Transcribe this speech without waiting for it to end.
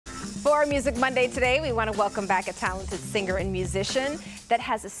For our Music Monday today, we want to welcome back a talented singer and musician that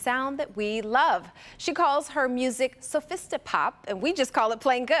has a sound that we love. She calls her music sophistopop, and we just call it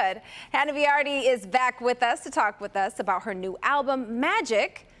plain good. Hannah Baiardi is back with us to talk with us about her new album,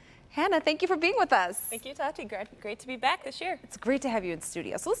 Magic. Hannah, thank you for being with us. Thank you, Tati. Great to be back this year. It's great to have you in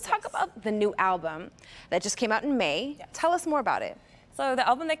studio. So let's talk about the new album that just came out in May. Yes. Tell us more about it. So the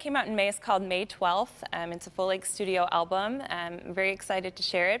album that came out in May is called May 12th. It's a full-length studio album. I'm very excited to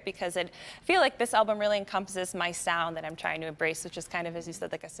share it because I feel like this album really encompasses my sound that I'm trying to embrace, which is kind of, as you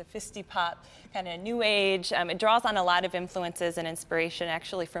said, like a sophisti-pop, kind of new age. It draws on a lot of influences and inspiration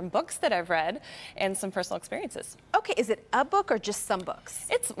actually from books that I've read and some personal experiences. Okay, is it a book or just some books?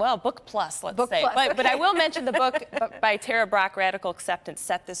 It's, well, book plus, let's book say. Plus. But I will mention the book by Tara Brach, Radical Acceptance,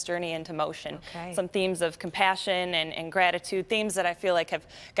 Set This Journey into Motion. Okay. Some themes of compassion and gratitude, themes that I feel like have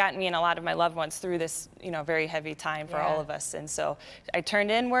gotten me and a lot of my loved ones through this, very heavy time for all of us. And so I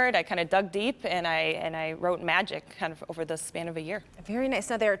turned inward, I kind of dug deep, and I wrote Magic kind of over the span of a year. Very nice.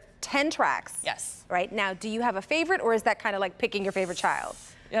 Now there are 10 tracks. Yes. Right now, do you have a favorite, or is that kind of like picking your favorite child?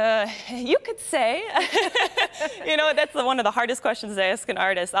 You could say. That's one of the hardest questions to ask an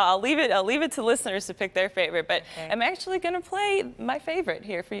artist. I'll leave it to listeners to pick their favorite, but I'm actually going to play my favorite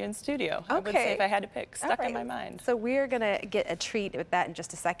here for you in studio. Okay. I would say if I had to pick, stuck in my mind. So we're going to get a treat with that in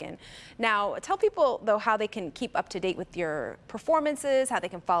just a second. Now, tell people, though, how they can keep up to date with your performances, how they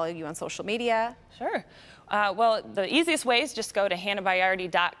can follow you on social media. Sure. Well, the easiest way is just go to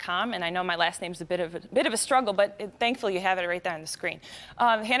hannahbaiardi.com, and I know my last name's a bit of a struggle, but thankfully you have it right there on the screen.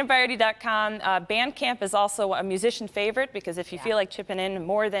 hannahbaiardi.com. Bandcamp is also a musician favorite because if you feel like chipping in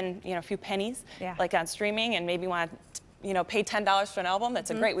more than a few pennies, like on streaming, and maybe want to pay $10 for an album,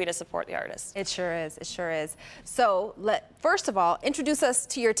 that's a great way to support the artist. It sure is. It sure is. So first of all, introduce us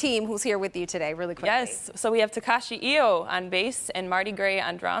to your team who's here with you today really quickly. Yes. So we have Takashi Io on bass and Marty Gray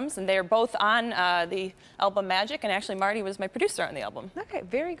on drums, and they're both on the album Magic, and actually Marty was my producer on the album. Okay.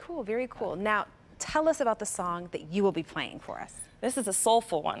 Very cool. Very cool. Now, tell us about the song that you will be playing for us. This is a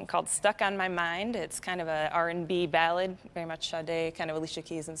soulful one called Stuck on My Mind. It's kind of a R&B ballad, very much Sade, kind of Alicia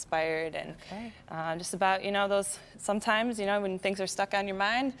Keys inspired, and just about, those, sometimes, when things are stuck on your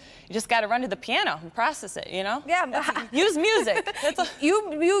mind, you just got to run to the piano and process it, Yeah. Use music.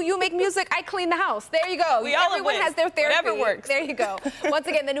 You make music, I clean the house. There you go. Everyone has their therapy. Whatever works. There you go. Once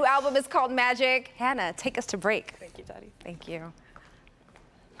again, the new album is called Magic. Hannah, take us to break. Thank you, Tati. Thank you.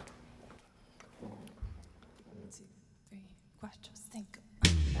 Just think.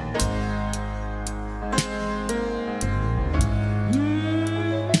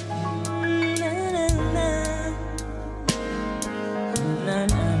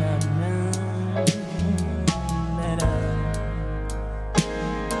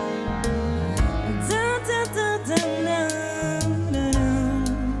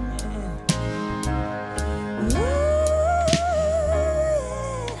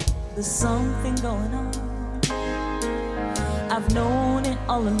 There's something going on. I've known it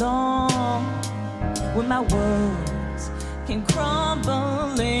all along, when my worlds came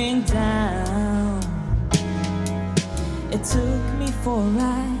crumbling down. It took me for a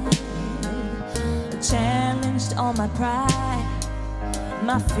ride, it challenged all my pride,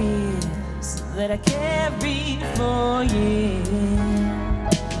 my fears that I carried for years.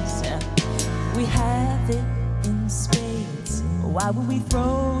 We have it in spades, why would we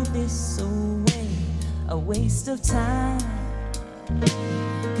throw this away? A waste of time.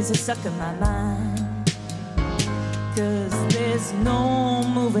 'Cause it's stuck in my mind. 'Cause there's no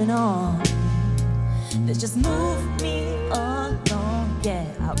moving on. There's just move me along. Yeah,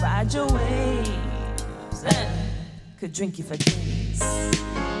 I'll ride your waves and could drink you for days.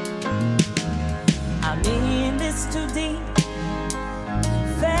 I'm in this too deep.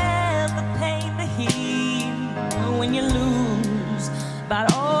 Felt the pain, the heat when you lose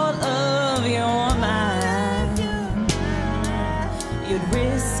about all of your mind. You'd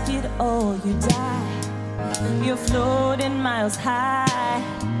risk it all, you die. You're floating miles high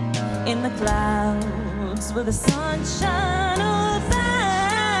in the clouds where the sunshine all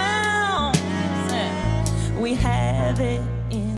down. We have it